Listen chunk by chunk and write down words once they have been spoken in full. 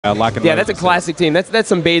Lock and Yeah, load. that's a classic team. That's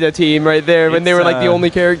some beta team right there when they were like the only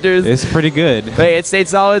characters. It's pretty good. Hey, it stayed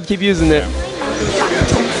solid. Keep using it.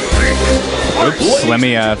 Oops, let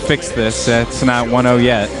me fix this. It's not 1-0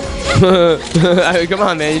 yet. Come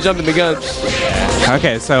on, man. You're jumping the gun.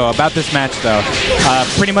 Okay, so about this match, though.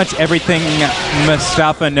 Pretty much everything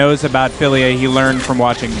Mestafa knows about Filia, he learned from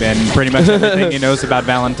watching Ben. Pretty much everything he knows about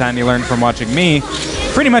Valentine, he learned from watching me.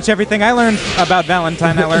 Pretty much everything I learned about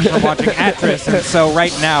Valentine, I learned from watching Atris. And so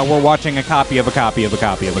right now, we're watching a copy of a copy of a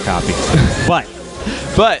copy of a copy. But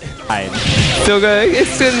still good.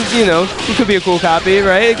 It's you know, it could be a cool copy,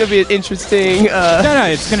 right? It could be an interesting. No,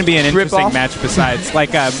 it's going to be an interesting match. Besides,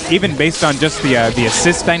 like even based on just the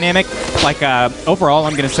assist dynamic, like overall,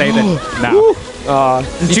 I'm going to say that no.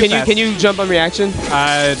 Can you jump on reaction?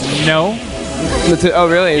 No. Oh,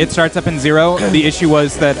 really? It starts up in 0. The issue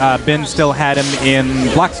was that Ben still had him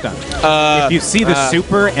in block stun. If you see the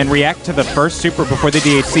super and react to the first super before the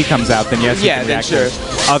DHC comes out, then yes, you can react to it.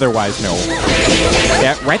 Otherwise, no.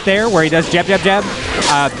 Yeah, right there where he does jab, jab, jab,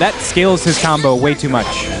 that scales his combo way too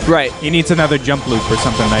much. Right. He needs another jump loop or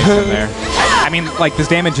something nice in there. I mean, like, this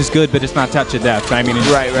damage is good, but it's not touch of death. I mean,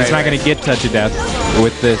 he's not going to get touch of death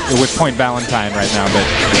with Point Valentine right now, but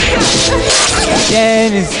yeah,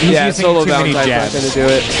 he's using solo too many Valentine's jabs. not going to do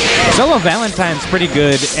it. Solo Valentine's pretty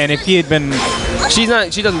good, and if he had been she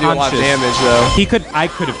doesn't do a lot of damage though. I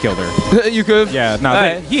could have killed her. You could? Yeah, no,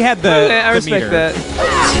 right. He had the I respect meter. that.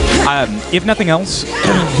 If nothing else,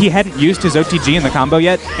 he hadn't used his OTG in the combo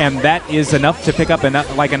yet, and that is enough to pick up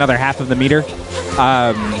like another half of the meter.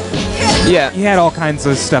 Yeah. He had all kinds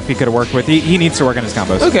of stuff he could have worked with. He needs to work on his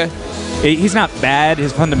combos. Okay. He's not bad.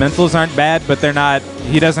 His fundamentals aren't bad, but they're not.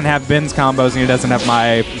 He doesn't have Ben's combos, and he doesn't have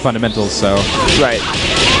my fundamentals, so. Right.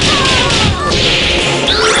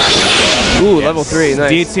 Ooh, level 3,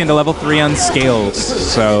 nice. DHC into level 3 on scales,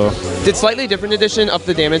 so. Did Slightly Different Edition up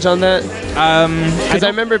the damage on that? Because I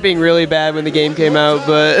remember it being really bad when the game came out,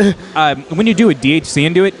 but... when you do a DHC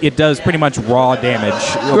into it, it does pretty much raw damage.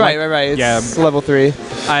 Right. It's level 3.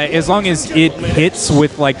 As long as it hits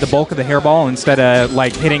with like the bulk of the hairball instead of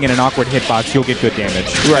like hitting in an awkward hitbox, you'll get good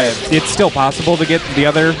damage. Right. It's still possible to get the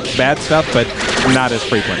other bad stuff, but not as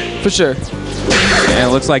frequent. For sure. And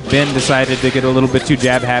it looks like Ben decided to get a little bit too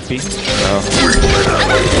jab happy. So.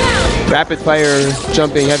 Rapid fire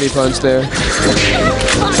jumping heavy punch there.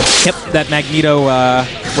 Yep, that Magneto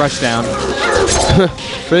rush down.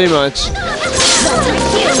 Pretty much.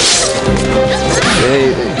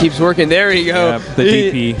 It keeps working. There you go. Yeah, the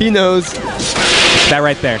DP. He knows. That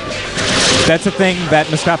right there. That's a thing that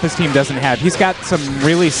Mestafa's team doesn't have. He's got some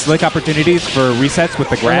really slick opportunities for resets with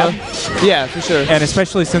the grab. Yeah, for sure. And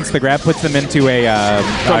especially since the grab puts them into a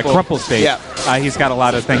crumple state. Yeah. He's got a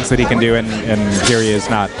lot of things that he can do, and here he is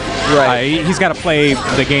not. Right. He's got to play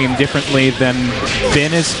the game differently than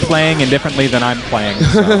Ben is playing and differently than I'm playing.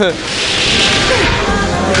 So.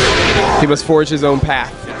 He must forge his own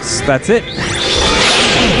path. Yes, that's it.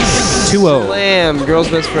 2-0. Slam, girl's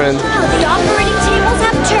best friend. The operating tables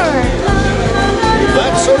have turned.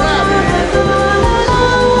 That's a wrap.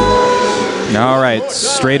 All right,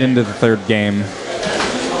 straight into the third game.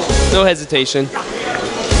 No hesitation.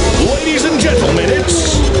 Ladies and gentlemen,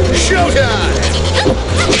 it's showtime.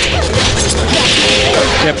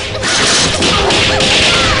 Yep.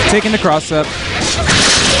 Taking the cross up.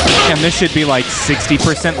 And this should be like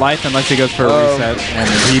 60% life unless he goes for a reset. And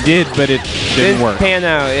he did, but it didn't work. Pan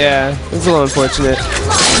out, yeah. It's a little unfortunate.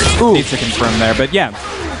 Ooh. Needs to confirm there, but yeah.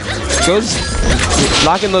 Goes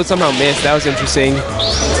lock and load somehow missed. That was interesting.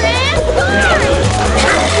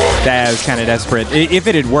 That was kind of desperate. If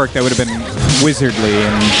it had worked, that would have been wizardly.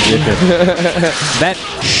 And that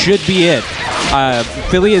should be it.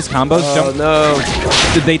 Filia's combos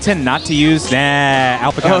they tend not to use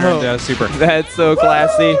alpha counter and super. That's so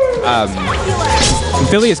classy.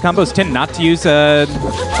 Filia's combos tend not to use an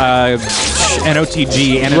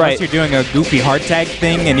OTG, and unless you're doing a goofy hard tag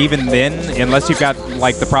thing, and even then, unless you've got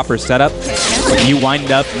like the proper setup, you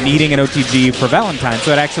wind up needing an OTG for Valentine.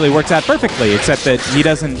 So it actually works out perfectly, except that he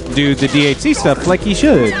doesn't do the DHC stuff like he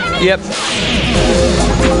should. Yep.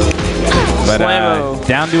 But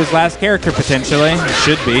down to his last character potentially.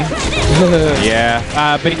 Should be. Yeah.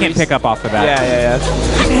 But he can't pick up off of that.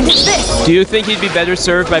 Yeah. Do you think he'd be better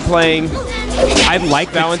served by playing I'd like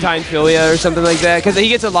Valentine Filia or something like that? Because he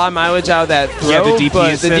gets a lot of mileage out of that throw, yeah, the DP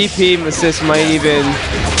but assist. the DP assist might even...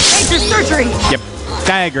 Major surgery! Yep.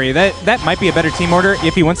 I agree. That might be a better team order.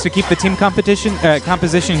 If he wants to keep the team composition,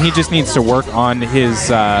 he just needs to work on his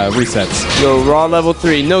resets. Yo, raw level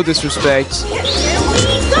 3, no disrespect.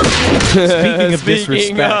 Speaking of disrespect.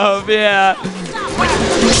 Speaking of, yeah.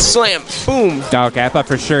 Slam. Boom. Okay, I thought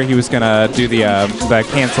for sure he was gonna do the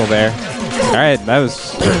cancel there. All right, that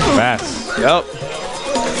was fast. Yep.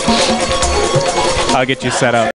 I'll get you set up.